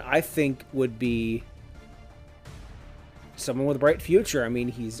someone I think would be someone with a bright future. I mean,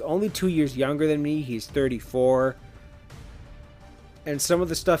 he's only 2 years younger than me. He's 34. And some of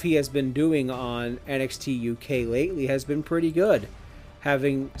the stuff he has been doing on NXT UK lately has been pretty good.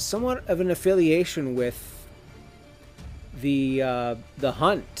 Having somewhat of an affiliation with the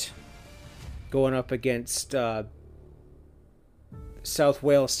Hunt, going up against South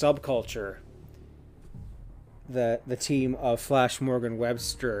Wales Subculture. the team of Flash Morgan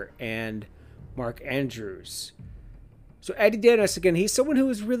Webster and Mark Andrews. So Eddie Dennis, again, he's someone who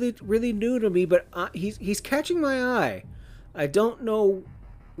is really, really new to me, but he's catching my eye. I don't know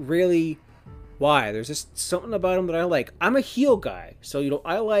really why. There's just something about him that I like. I'm a heel guy, so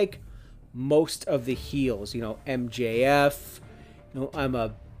I like most of the heels. MJF. I'm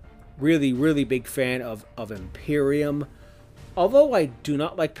a really, really big fan of Imperium. Although I do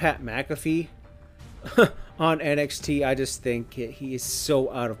not like Pat McAfee on NXT, I just think he is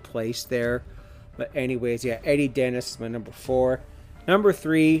so out of place there. But anyways, yeah, Eddie Dennis is my number 4. Number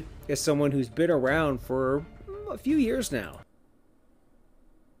 3 is someone who's been around for a few years now.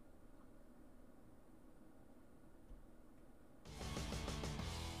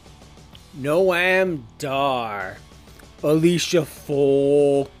 Noam Dar. Alicia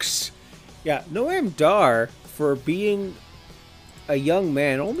Fox. Yeah, Noam Dar, for being a young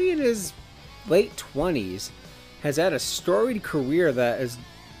man, only in his late 20s, has had a storied career that has,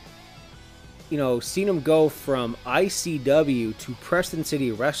 seen him go from ICW to Preston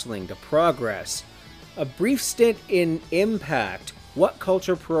City Wrestling to Progress, a brief stint in Impact, What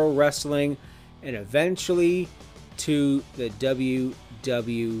Culture Pro Wrestling, and eventually to the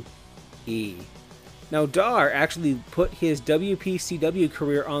WWE. Now, Dar actually put his WPCW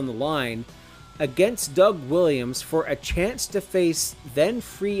career on the line against Doug Williams for a chance to face then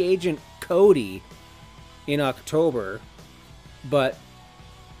free agent Cody in October, but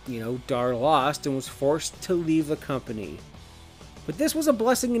Dar lost and was forced to leave the company. But this was a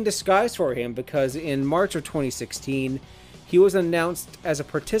blessing in disguise for him, because in March of 2016 he was announced as a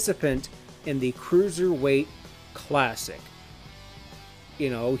participant in the Cruiserweight Classic.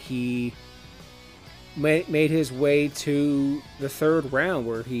 He made his way to the 3rd round,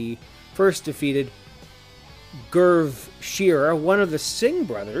 where he first defeated Gurv Shearer, one of the Singh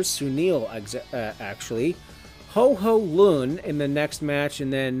brothers, Sunil actually, Ho Ho Lun in the next match,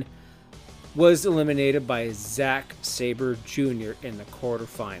 and then was eliminated by Zack Sabre Jr. in the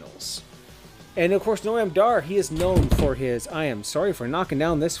quarterfinals. And of course, Noam Dar, he is known for his, I am sorry for knocking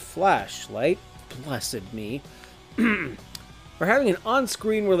down this flashlight, blessed me, for having an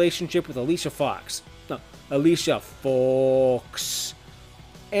on-screen relationship with Alicia Fox. Alicia Fox.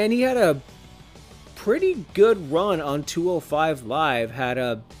 And he had a pretty good run on 205 Live. Had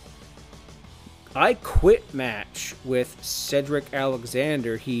a I Quit match with Cedric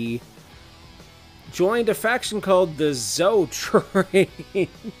Alexander. He joined a faction called the Zo Train.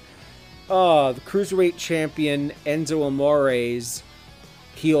 The Cruiserweight champion Enzo Amore's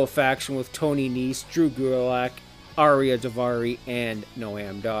heel faction with Tony Nese, Drew Gulak, Arya Daivari, and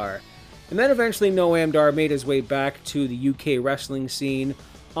Noam Dar. And then eventually Noam Dar made his way back to the UK wrestling scene,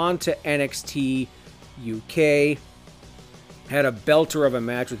 onto NXT UK. Had a belter of a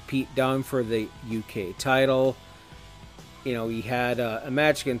match with Pete Dunne for the UK title. He had a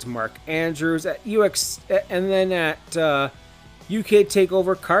match against Mark Andrews at UX, and then at UK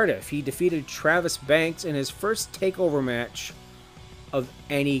TakeOver Cardiff, he defeated Travis Banks in his first TakeOver match of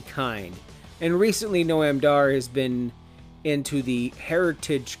any kind. And recently, Noam Dar has been into the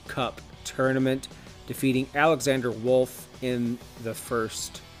Heritage Cup tournament, defeating Alexander Wolf in the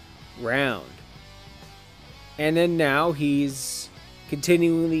first round. And then now he's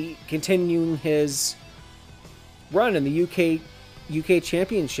continuing his run in the UK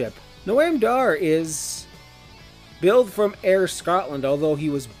Championship. Noam Dar is billed from Ayr, Scotland, although he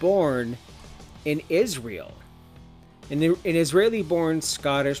was born in Israel. An Israeli-born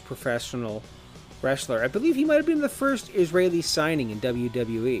Scottish professional wrestler. I believe he might have been the first Israeli signing in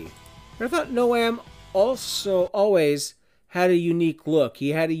WWE. And I thought Noam also always had a unique look. He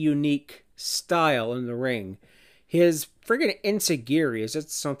had a unique style in the ring. His friggin' enziguri is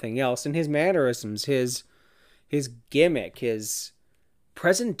just something else. And his mannerisms, his gimmick, his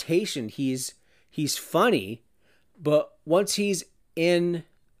presentation, he's funny, but once he's in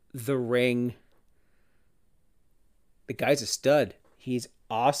the ring, the guy's a stud. He's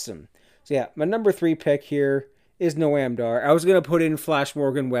awesome. So yeah, my number 3 pick here is Noam Dar. I was going to put in Flash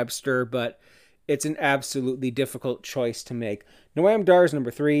Morgan Webster, but it's an absolutely difficult choice to make. Noam Dar is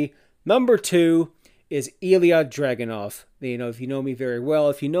number 3. Number 2 is Ilya Dragunov. If you know me very well,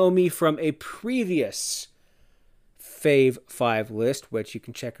 if you know me from a previous Fave 5 list, which you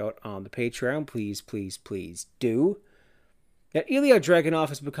can check out on the Patreon, please do. Now, Ilya Dragunov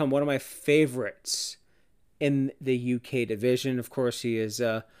has become one of my favorites in the UK division. Of course, he is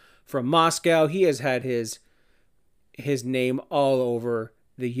from Moscow. He has had his name all over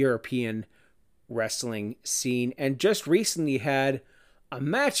the European wrestling scene, and just recently had a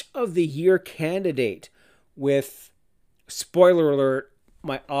match of the year candidate with, spoiler alert,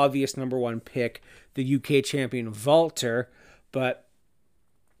 my obvious number 1 pick, the UK champion Walter. But,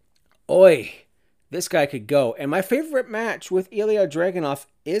 oi, this guy could go. And my favorite match with Ilya Dragunov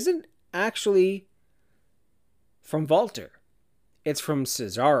isn't actually from Walter. It's from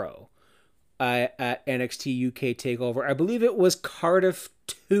Cesaro at NXT UK TakeOver. I believe it was Cardiff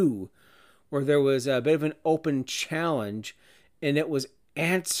 2, where there was a bit of an open challenge, and it was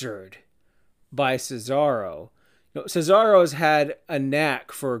answered by Cesaro. Cesaro's had a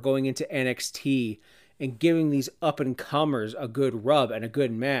knack for going into NXT and giving these up-and-comers a good rub and a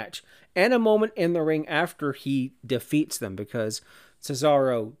good match, and a moment in the ring after he defeats them, because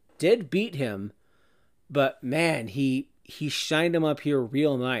Cesaro did beat him, but man, he shined him up here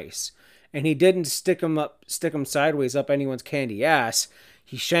real nice. And he didn't stick him sideways up anyone's candy ass.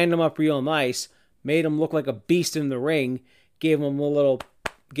 He shined him up real nice, made him look like a beast in the ring, gave him a little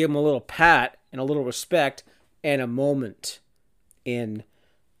pat and a little respect and a moment in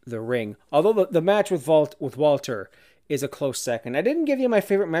the ring. Although the match with Walter is a close second. I didn't give you my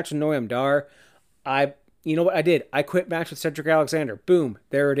favorite match with Noam Dar. You know what I did? I quit match with Cedric Alexander. Boom,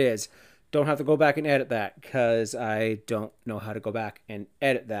 there it is. Don't have to go back and edit that because I don't know how to go back and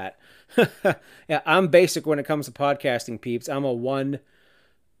edit that. Yeah, I'm basic when it comes to podcasting, peeps. I'm a one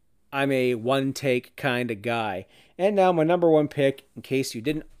take kind of guy. And now my number one pick, in case you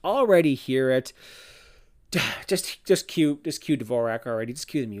didn't already hear it, just cue Dvorak already. Just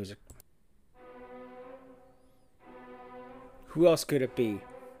cue the music. Who else could it be?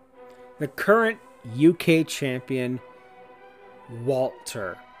 The current UK champion,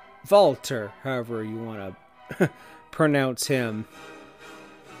 Walter, however you want to pronounce him.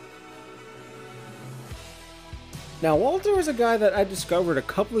 Now, Walter is a guy that I discovered a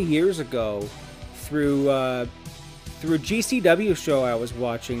couple of years ago through a GCW show I was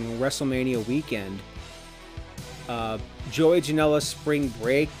watching, WrestleMania weekend. Joey Janela's Spring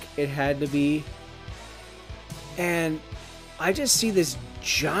Break, it had to be. And I just see this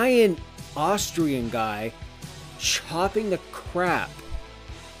giant Austrian guy chopping the crap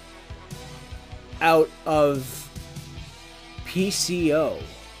out of PCO.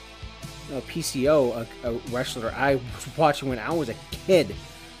 PCO, a wrestler I was watching when I was a kid.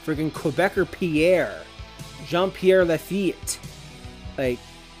 Friggin' Quebecer Pierre. Jean-Pierre Lafitte.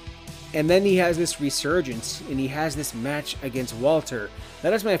 And then he has this resurgence, and he has this match against Walter.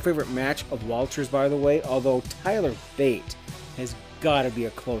 That is my favorite match of Walter's, by the way, although Tyler Bate has got to be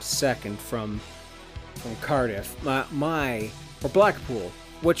a close second from Cardiff. Or Blackpool.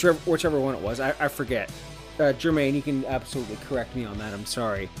 Whichever one it was, I forget. Jermaine, you can absolutely correct me on that, I'm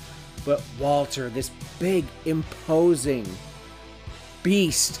sorry. But Walter, this big, imposing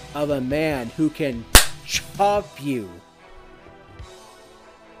beast of a man who can chop you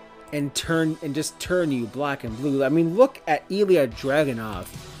and just turn you black and blue. I mean, look at Ilya Dragunov.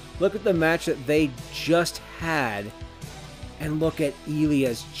 Look at the match that they just had, and look at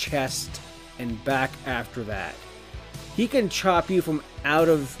Ilya's chest and back after that. He can chop you from out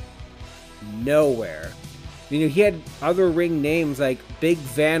of nowhere. He had other ring names like Big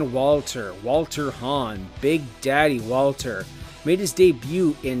Van Walter, Walter Hahn, Big Daddy Walter. Made his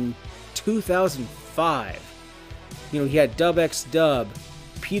debut in 2005. He had Dub X Dub,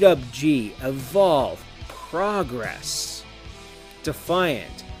 PWG, Evolve, Progress,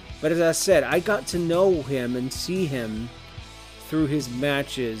 Defiant. But as I said, I got to know him and see him through his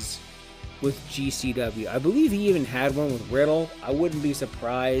matches with GCW. I believe he even had one with Riddle. I wouldn't be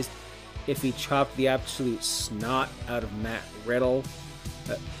surprised if he chopped the absolute snot out of Matt Riddle.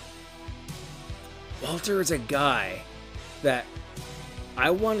 But Walter is a guy that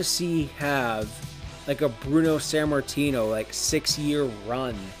I want to see have like a Bruno Sammartino 6-year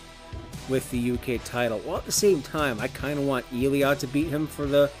run with the UK title. While at the same time, I kind of want Ilya to beat him for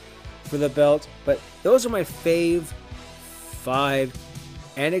the belt. But those are my fave 5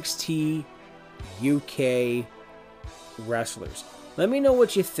 NXT UK wrestlers. Let me know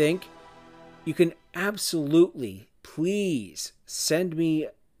what you think. You can absolutely, please, send me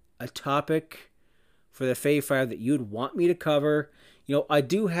a topic for the Fave 5 that you'd want me to cover. I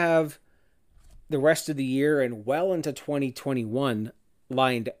do have the rest of the year and well into 2021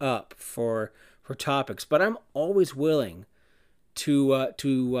 lined up for topics, but I'm always willing to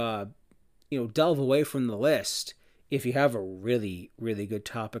delve away from the list if you have a really, really good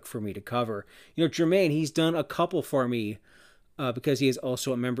topic for me to cover. Jermaine, he's done a couple for me because he is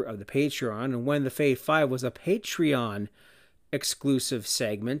also a member of the Patreon. And when the Fave 5 was a Patreon exclusive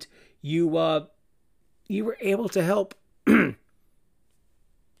segment, you were able to help,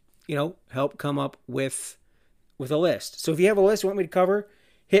 help come up with a list. So if you have a list you want me to cover,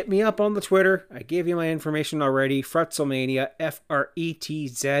 hit me up on the Twitter. I gave you my information already. Fretzelmania,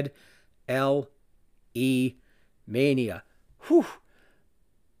 FRETZLMANIA. Mania. Whew.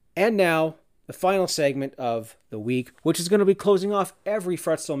 And now, the final segment of the week, which is going to be closing off every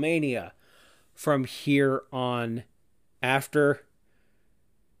Fretzelmania from here on after,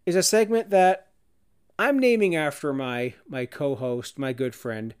 is a segment that I'm naming after my co-host, my good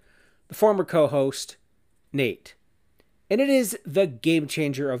friend, the former co-host, Nate. And it is the Game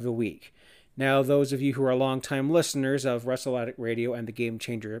Changer of the Week. Now, those of you who are longtime listeners of Wrestle Addict Radio and the Game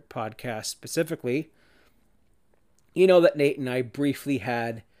Changer podcast specifically, you know that Nate and I briefly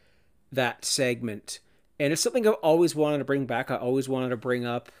had that segment. And it's something I've always wanted to bring back. I always wanted to bring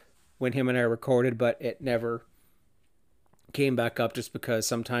up when him and I recorded, but it never came back up just because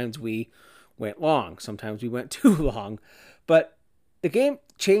sometimes we went long. Sometimes we went too long. But the Game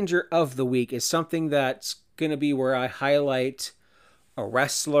Changer of the Week is something that's going to be where I highlight a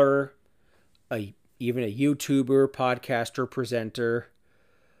wrestler, even a YouTuber, podcaster, presenter,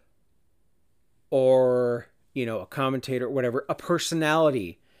 or, a commentator, whatever, a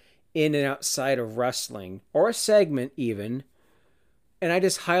personality in and outside of wrestling, or a segment even, and I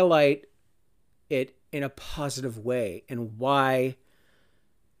just highlight it in a positive way and why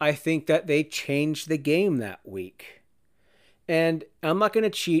I think that they changed the game that week. And I'm not going to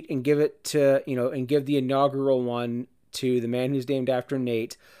cheat and give it to, and give the inaugural one to the man who's named after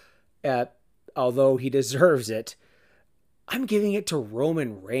Nate, although he deserves it. I'm giving it to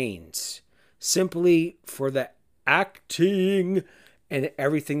Roman Reigns, simply for the acting and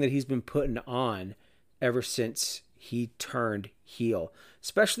everything that he's been putting on ever since he turned heel.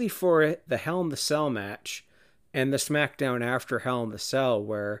 Especially for the Hell in the Cell match and the SmackDown after Hell in the Cell,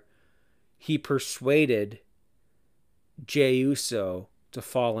 where he persuaded Jey Uso to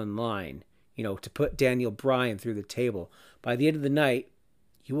fall in line, to put Daniel Bryan through the table. By the end of the night,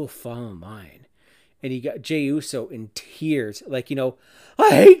 you will fall in line. And you got Jey Uso in tears, like, I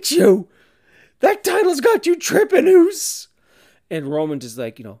hate you! That title's got you tripping, Oos! And Roman's is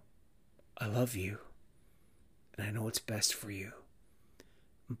like, I love you. And I know what's best for you.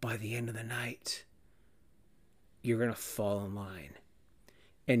 And by the end of the night, you're going to fall in line.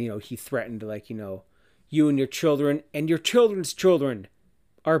 And, he threatened, like, you and your children and your children's children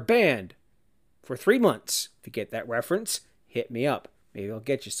are banned for 3 months. If you get that reference, hit me up. Maybe I'll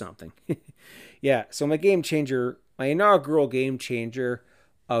get you something. Yeah, so my inaugural game changer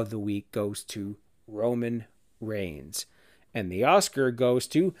of the week goes to Roman Reigns. And the Oscar goes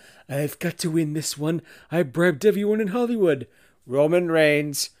to, I've got to win this one. I bribed everyone in Hollywood. Roman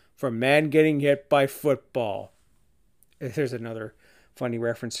Reigns for man getting hit by football. There's another funny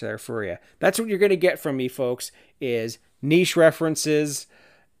reference there for you. That's what you're going to get from me, folks, is niche references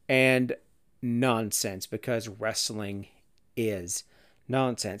and nonsense, because wrestling is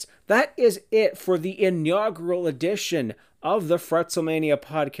nonsense. That is it for the inaugural edition of the Fretzelmania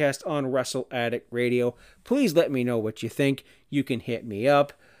podcast on Wrestle Addict Radio. Please let me know what you think. You can hit me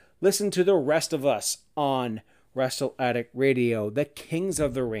up. Listen to the rest of us on Wrestle Addict Radio, the Kings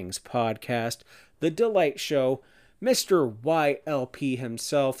of the Rings podcast, The Delight Show, Mr. YLP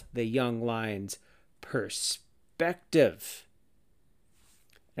himself, the Young Lions Perspective.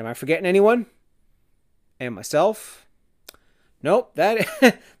 Am I forgetting anyone? And myself? Nope,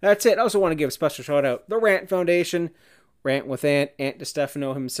 that's it. I also want to give a special shout out the Rant Foundation, Rant with Ant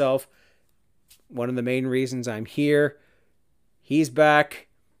DeStefano himself. One of the main reasons I'm here. He's back.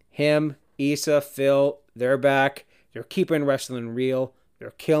 Him, Issa, Phil, they're back. They're keeping wrestling real.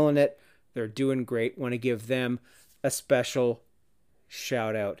 They're killing it. They're doing great. Want to give them a special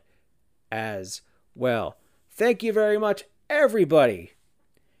shout out as well. Thank you very much, everybody.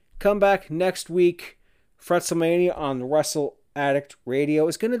 Come back next week. Fretzelmania on Wrestle Addict Radio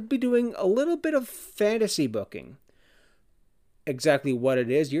is going to be doing a little bit of fantasy booking. Exactly what it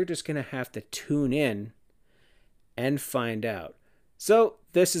is, you're just going to have to tune in and find out. So,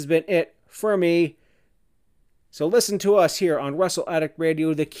 this has been it for me. So, listen to us here on Wrestle Addict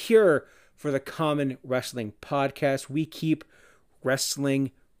Radio, the cure for the common wrestling podcast. We keep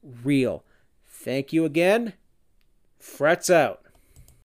wrestling real. Thank you again. Frets out.